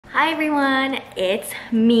Hi everyone, it's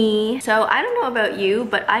me. So I don't know about you,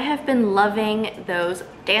 but I have been loving those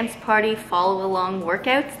dance party follow along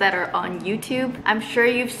workouts that are on YouTube. I'm sure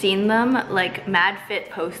you've seen them, like MadFit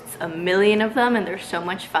posts a million of them and they're so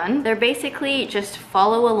much fun. They're basically just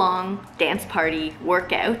follow along dance party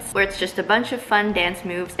workouts where it's just a bunch of fun dance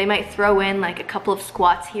moves. They might throw in like a couple of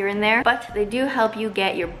squats here and there, but they do help you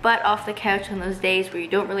get your butt off the couch on those days where you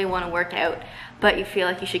don't really want to work out, but you feel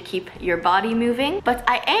like you should keep your body moving. But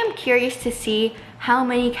I am curious to see how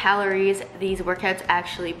many calories these workouts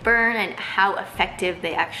actually burn and how effective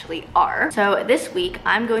they actually are. So this week,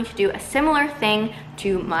 I'm going to do a similar thing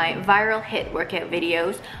to my viral HIIT workout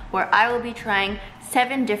videos, where I will be trying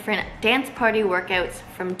 7 different dance party workouts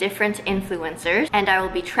from different influencers, and I will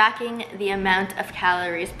be tracking the amount of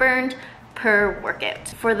calories burned per workout.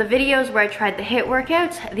 For the videos where I tried the HIIT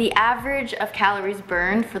workouts, the average of calories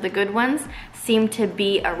burned for the good ones seemed to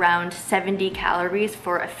be around 70 calories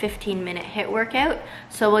for a 15-minute HIIT workout.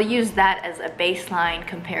 So we'll use that as a baseline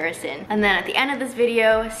comparison. And then at the end of this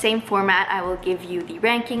video, same format, I will give you the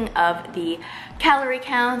ranking of the calorie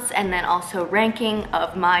counts and then also ranking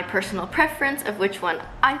of my personal preference of which one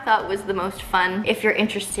I thought was the most fun. If you're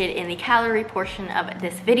interested in the calorie portion of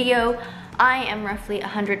this video, I am roughly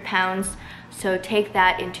 100 pounds, so take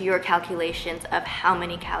that into your calculations of how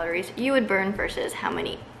many calories you would burn versus how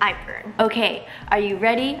many I burn. Okay, are you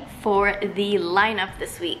ready for the lineup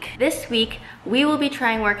this week? This week, we will be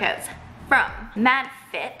trying workouts from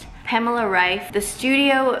MadFit, Pamela Reif, The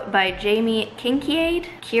Studio by Jaime,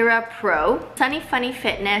 Kyra Pro, Sunny Funny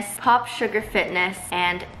Fitness, POPSUGAR Fitness,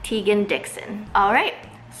 and Teagan Dixon. All right.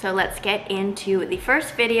 So let's get into the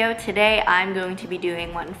first video. Today I'm going to be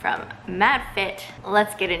doing one from MadFit.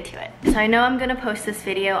 Let's get into it. So I know I'm gonna post this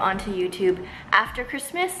video onto YouTube after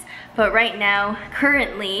Christmas, but right now,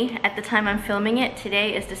 currently, at the time I'm filming it,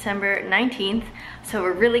 today is December 19th, so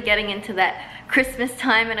we're really getting into that Christmas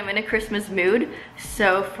time and I'm in a Christmas mood.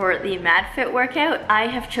 So for the MadFit workout, I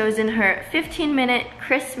have chosen her 15-minute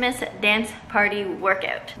Christmas dance party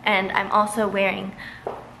workout. And I'm also wearing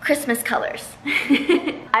Christmas colors.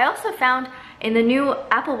 I also found in the new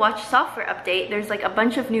Apple Watch software update, there's like a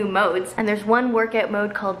bunch of new modes, and there's one workout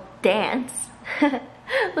mode called Dance.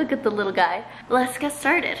 Look at the little guy. Let's get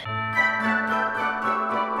started.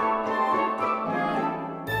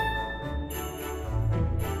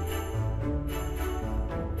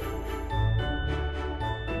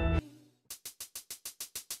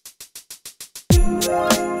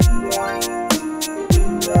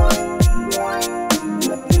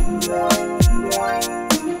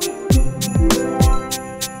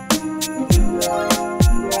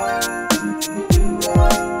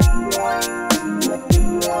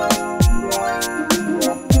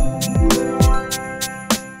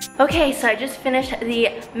 Okay, so I just finished the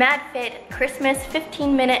MadFit Christmas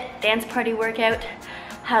 15-minute dance party workout.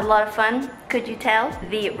 Had a lot of fun, could you tell?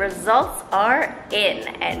 The results are in,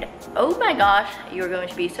 and oh my gosh, you're going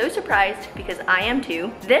to be so surprised because I am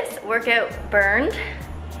too. This workout burned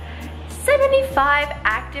 75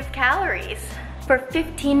 active calories for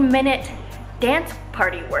 15-minute dance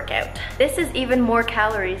party workout. This is even more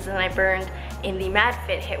calories than I burned in the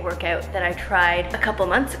MadFit HIIT workout that I tried a couple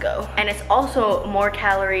months ago. And it's also more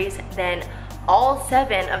calories than all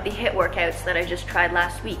 7 of the HIIT workouts that I just tried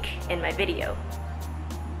last week in my video.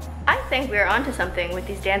 I think we're onto something with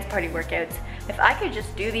these dance party workouts. If I could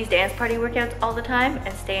just do these dance party workouts all the time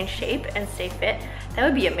and stay in shape and stay fit, that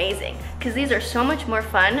would be amazing. Because these are so much more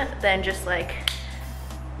fun than just like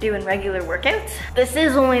doing regular workouts. This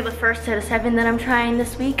is only the first out of 7 that I'm trying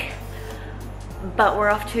this week, but we're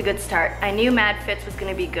off to a good start. I knew MadFit's was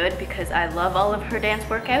gonna be good because I love all of her dance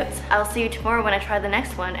workouts. I'll see you tomorrow when I try the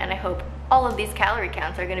next one, and I hope all of these calorie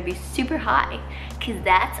counts are gonna be super high, because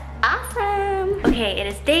that's awesome. Okay, it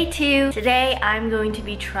is day 2. Today I'm going to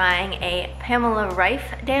be trying a Pamela Reif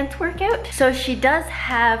dance workout. So she does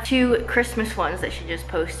have 2 Christmas ones that she just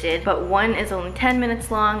posted, but one is only 10 minutes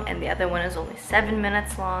long and the other one is only 7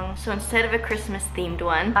 minutes long. So instead of a Christmas themed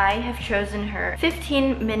one, I have chosen her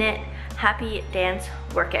 15-minute happy dance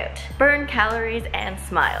workout. Burn calories and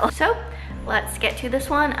smile. So let's get to this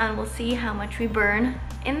one and we'll see how much we burn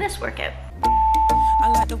in this workout. I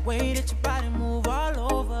like the way that your body move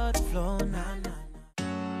all over the floor. Nah, nah.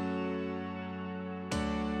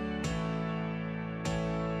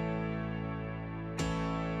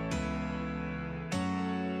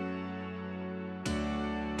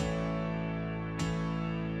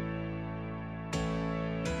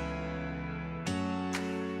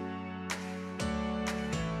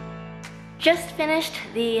 Just finished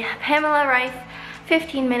the Pamela Reif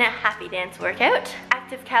 15-minute happy dance workout.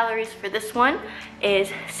 active calories for this one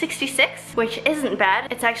is 66, which isn't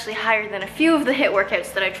bad. It's actually higher than a few of the HIIT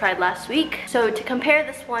workouts that I tried last week. So to compare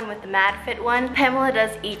this one with the MadFit one, Pamela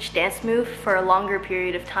does each dance move for a longer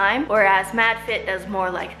period of time, whereas MadFit does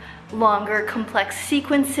more like longer complex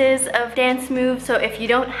sequences of dance moves. So if you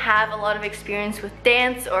don't have a lot of experience with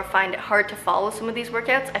dance or find it hard to follow some of these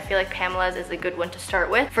workouts, I feel like Pamela's is a good one to start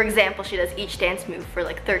with. For example, she does each dance move for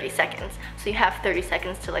like 30 seconds. So you have 30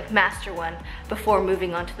 seconds to like master one before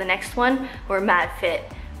moving on to the next one, where MadFit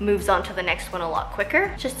moves on to the next one a lot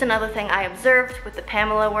quicker. Just another thing I observed with the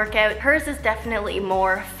Pamela workout, hers is definitely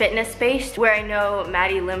more fitness based, where I know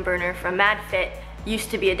Maddie Limburner from MadFit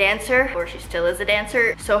used to be a dancer, or she still is a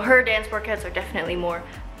dancer, so her dance workouts are definitely more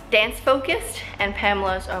dance focused and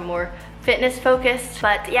Pamela's are more fitness focused.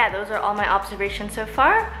 But yeah, those are all my observations so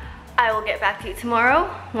far. I will get back to you tomorrow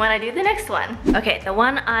when I do the next one. Okay, the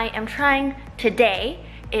one I am trying today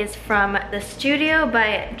is from The Studio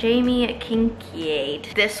by Jaime Kincaid.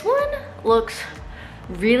 This one looks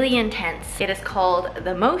really intense. It is called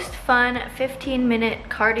the most fun 15-minute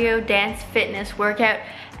cardio dance fitness workout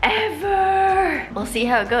ever. We'll see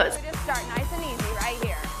how it goes. Just start nice and easy right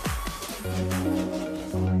here.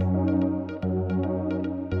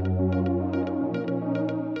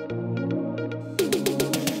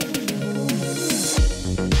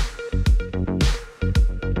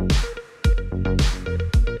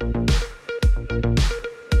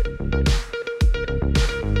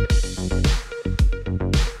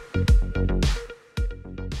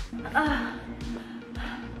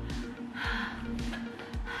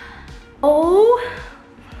 Oh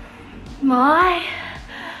my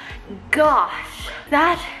gosh,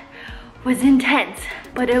 that was intense,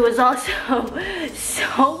 but it was also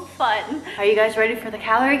so fun. Are you guys ready for the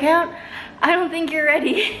calorie count? I don't think you're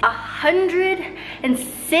ready.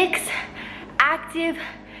 106 active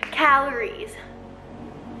calories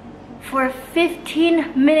for a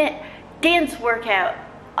 15-minute dance workout.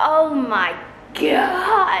 Oh my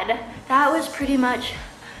god. That was pretty much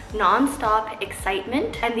non-stop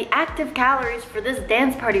excitement, and the active calories for this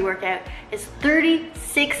dance party workout is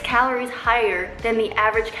 36 calories higher than the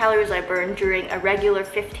average calories I burn during a regular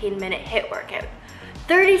 15-minute HIIT workout.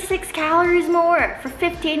 36 calories more for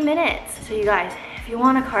 15 minutes. So you guys, if you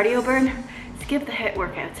want a cardio burn, skip the HIIT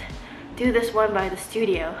workouts. Do this one by The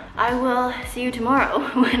Studio. I will see you tomorrow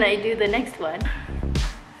when I do the next one.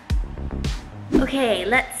 Okay,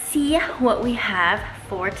 let's see what we have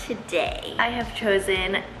for today. I have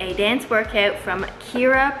chosen a dance workout from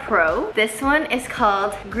Kyra Pro. This one is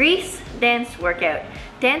called Grease Dance Workout.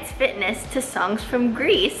 Dance fitness to songs from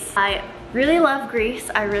Grease. I really love Grease.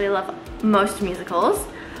 I really love most musicals.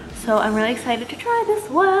 So I'm really excited to try this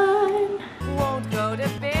one. Won't go to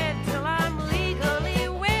bed till I'm legally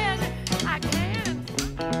wed. I can't.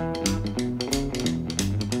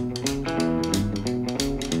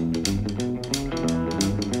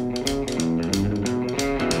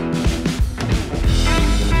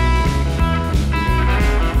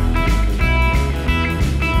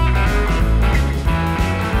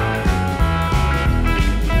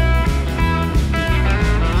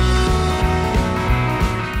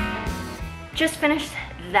 Just finished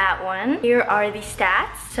that one. Here are the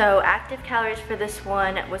stats. So active calories for this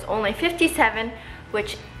one was only 57,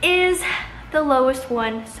 which is the lowest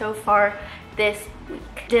one so far this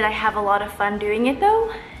week. Did I have a lot of fun doing it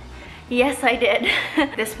though? Yes, I did.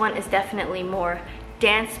 This one is definitely more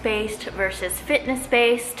dance-based versus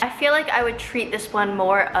fitness-based. I feel like I would treat this one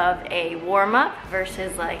more of a warm-up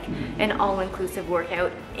versus like an all-inclusive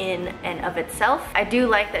workout in and of itself. I do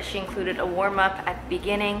like that she included a warm-up at the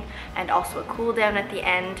beginning and also a cool-down at the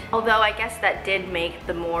end. Although I guess that did make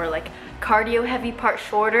the more like cardio-heavy part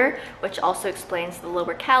shorter, which also explains the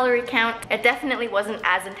lower calorie count. It definitely wasn't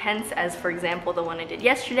as intense as, for example, the one I did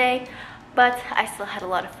yesterday, but I still had a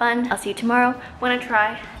lot of fun. I'll see you tomorrow when I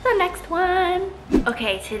try the next one.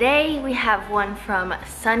 Okay, today we have one from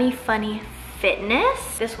Sunny Funny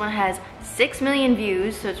Fitness. This one has 6 million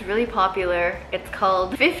views, so it's really popular. It's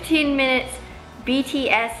called 15 Minutes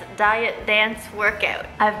BTS Diet Dance Workout.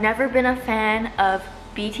 I've never been a fan of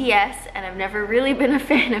BTS, and I've never really been a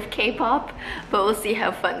fan of K-pop, but we'll see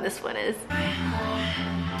how fun this one is.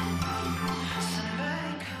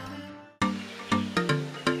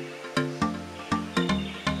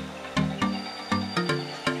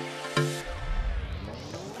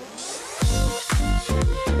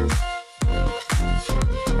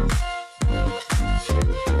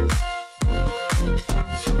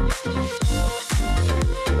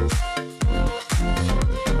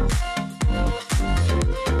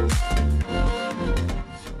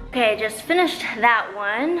 Okay, just finished that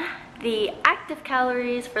one. The active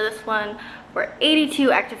calories for this one were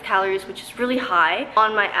 82 active calories, which is really high.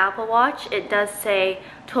 On my Apple Watch, it does say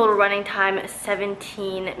total running time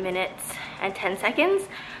 17 minutes and 10 seconds.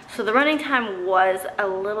 So the running time was a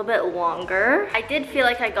little bit longer. I did feel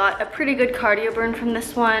like I got a pretty good cardio burn from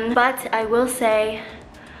this one, but I will say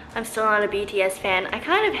I'm still not a BTS fan. I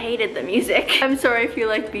kind of hated the music. I'm sorry if you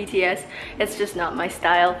like BTS, it's just not my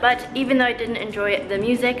style. But even though I didn't enjoy the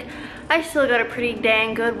music, I still got a pretty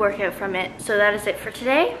dang good workout from it. So that is it for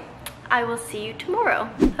today. I will see you tomorrow.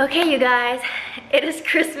 Okay, you guys, it is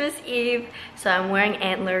Christmas Eve, so I'm wearing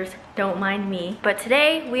antlers, don't mind me. But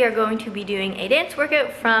today we are going to be doing a dance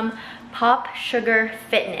workout from POPSUGAR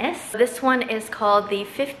Fitness. This one is called the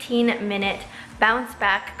 15-minute bounce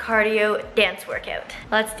back cardio dance workout.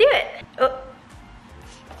 Let's do it. Oh.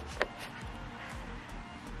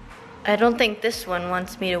 I don't think this one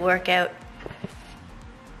wants me to work out.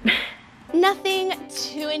 Nothing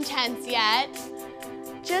too intense yet.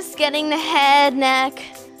 Just getting the head, neck,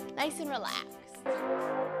 nice and relaxed.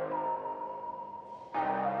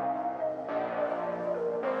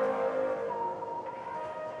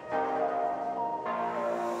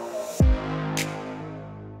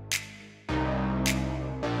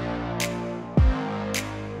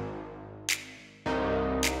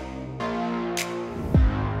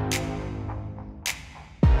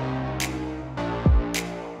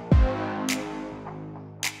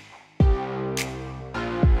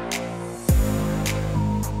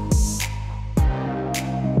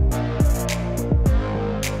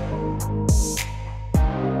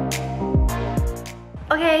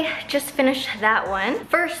 Okay, just finished that one.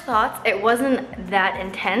 First thoughts, it wasn't that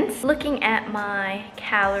intense. Looking at my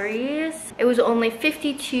calories, it was only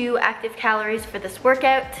 52 active calories for this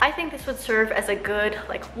workout. I think this would serve as a good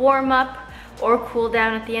like warm up or cool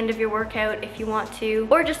down at the end of your workout if you want to,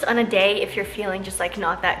 or just on a day if you're feeling just like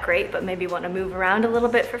not that great but maybe want to move around a little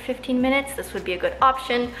bit for 15 minutes. This would be a good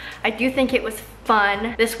option. I do think it was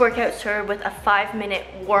fun. This workout started with a 5-minute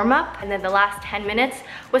warm up, and then the last 10 minutes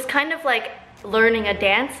was kind of like learning a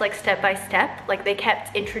dance like step by step. Like they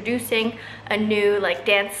kept introducing a new like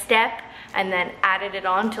dance step and then added it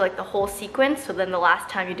on to like the whole sequence. So then the last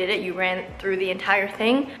time you did it, you ran through the entire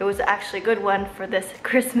thing. It was actually a good one for this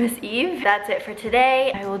Christmas Eve. That's it for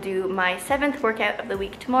today. I will do my 7th workout of the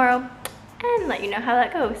week tomorrow and let you know how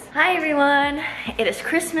that goes. Hi everyone, it is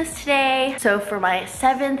Christmas today. So for my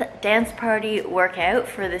 7th dance party workout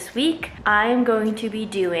for this week, I'm going to be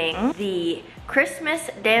doing the Christmas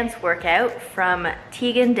dance workout from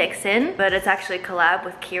Teagan Dixon, but it's actually a collab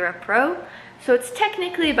with Kyra Pro. So it's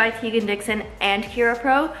technically by Teagan Dixon and Kyra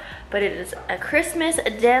Pro, but it is a Christmas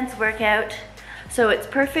dance workout. So it's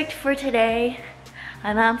perfect for today,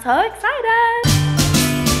 and I'm so excited.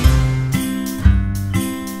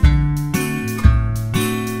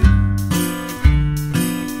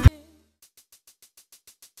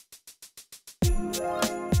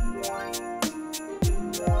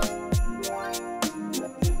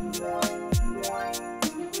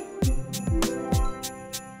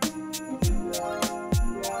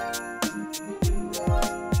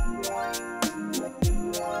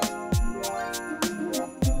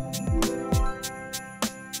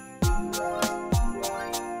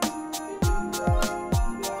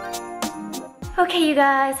 Okay, you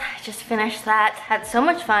guys, just finished that. Had so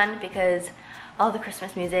much fun because all the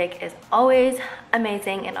Christmas music is always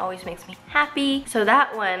amazing and always makes me happy. So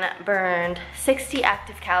that one burned 60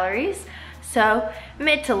 active calories. So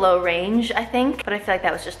mid to low range, I think. But I feel like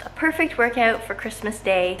that was just a perfect workout for Christmas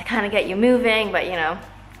Day to kind of get you moving. But you know,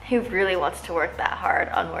 who really wants to work that hard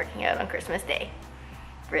on working out on Christmas Day?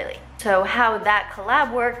 Really. So how that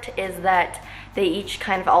collab worked is that they each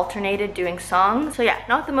kind of alternated doing songs. So yeah,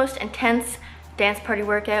 not the most intense dance party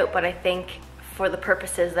workout, but I think for the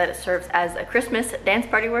purposes that it serves as a Christmas dance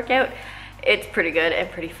party workout, it's pretty good and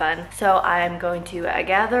pretty fun. So I'm going to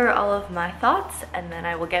gather all of my thoughts, and then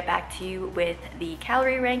I will get back to you with the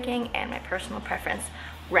calorie ranking and my personal preference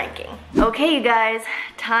ranking. Okay, you guys,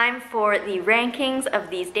 time for the rankings of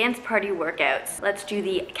these dance party workouts. Let's do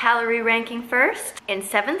the calorie ranking first. In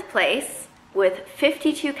 7th place with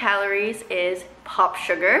 52 calories is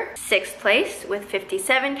POPSUGAR. 6th place with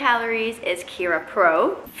 57 calories is Kyra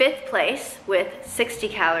Pro. 5th place with 60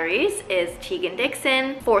 calories is Teagan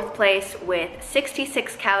Dixon. 4th place with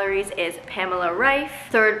 66 calories is Pamela Reif.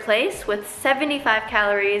 3rd place with 75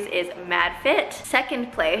 calories is MadFit.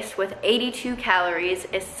 2nd place with 82 calories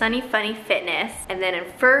is Sunny Funny Fitness. And then in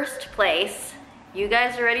 1st place, you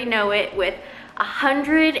guys already know it, with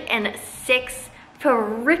 106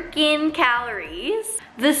 freaking calories,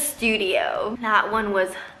 The Studio. That one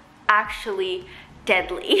was actually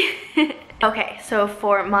deadly. Okay, so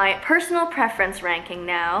for my personal preference ranking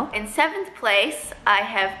now, in 7th place, I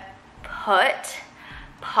have put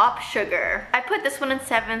POPSUGAR. I put this one in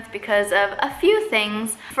 7th because of a few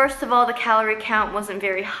things. First of all, the calorie count wasn't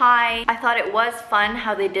very high. I thought it was fun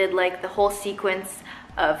how they did like the whole sequence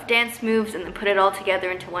of dance moves and then put it all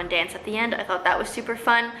together into one dance at the end. I thought that was super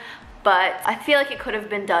fun. But I feel like it could have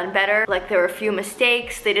been done better. Like there were a few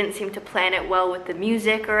mistakes. They didn't seem to plan it well with the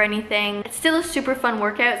music or anything. It's still a super fun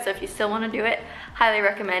workout, so if you still want to do it, highly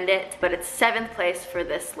recommend it. But it's 7th place for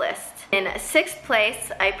this list. In 6th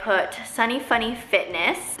place, I put Sunny Funny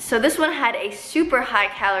Fitness. So this one had a super high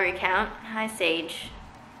calorie count. Hi, Sage.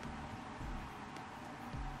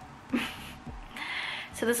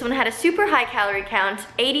 So this one had a super high calorie count,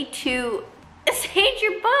 82. Sage,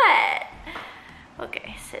 your butt.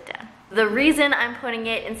 Okay, sit down. The reason I'm putting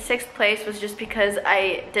it in 6th place was just because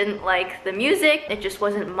I didn't like the music. It just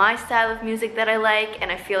wasn't my style of music that I like,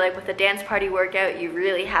 and I feel like with a dance party workout, you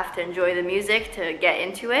really have to enjoy the music to get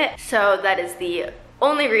into it. So that is the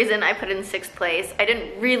only reason I put it in 6th place. I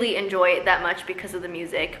didn't really enjoy it that much because of the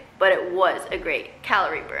music, but it was a great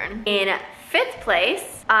calorie burn. In 5th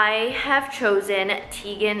place, I have chosen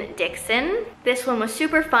Teagan Dixon. This one was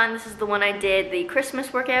super fun. This is the one I did the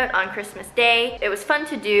Christmas workout on Christmas Day. It was fun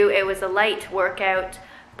to do. It was a light workout,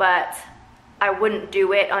 but I wouldn't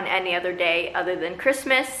do it on any other day other than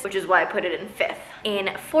Christmas, which is why I put it in 5th. In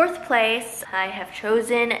 4th place, I have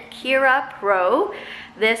chosen Kyra Pro.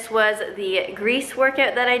 This was the Grease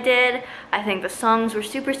workout that I did. I think the songs were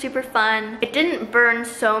super, super fun. It didn't burn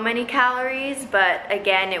so many calories, but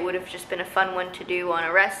again, it would have just been a fun one to do on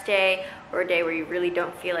a rest day or a day where you really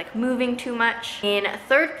don't feel like moving too much. In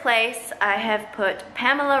 3rd place, I have put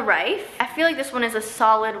Pamela Reif. I feel like this one is a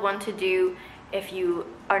solid one to do if you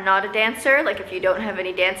are not a dancer, like if you don't have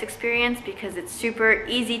any dance experience, because it's super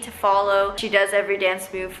easy to follow. She does every dance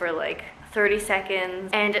move for like 30 seconds,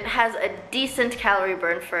 and it has a decent calorie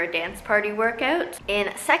burn for a dance party workout. In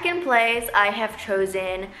 2nd place, I have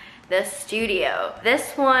chosen the Studio.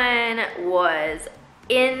 This one was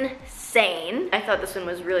insane. I thought this one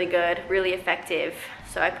was really good, really effective,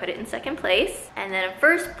 so I put it in 2nd place. And then in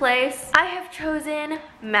 1st place, I have chosen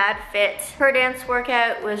MadFit. Her dance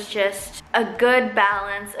workout was just a good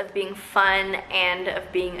balance of being fun and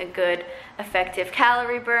of being a good, effective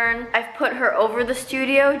calorie burn. I've put her over the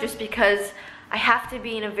Studio just because I have to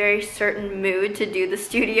be in a very certain mood to do the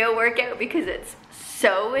Studio workout because it's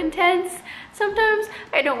so intense. Sometimes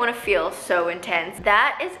I don't want to feel so intense.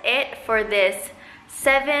 That is it for this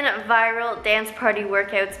 7 viral dance party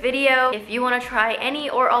workouts video. If you want to try any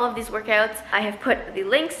or all of these workouts, I have put the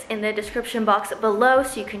links in the description box below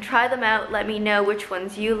so you can try them out. Let me know which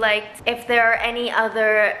ones you liked. If there are any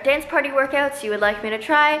other dance party workouts you would like me to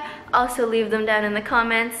try, also leave them down in the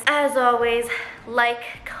comments. As always, like,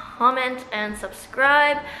 comment, and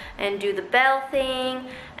subscribe, and do the bell thing,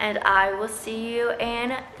 and I will see you in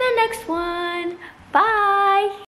the next one. Bye!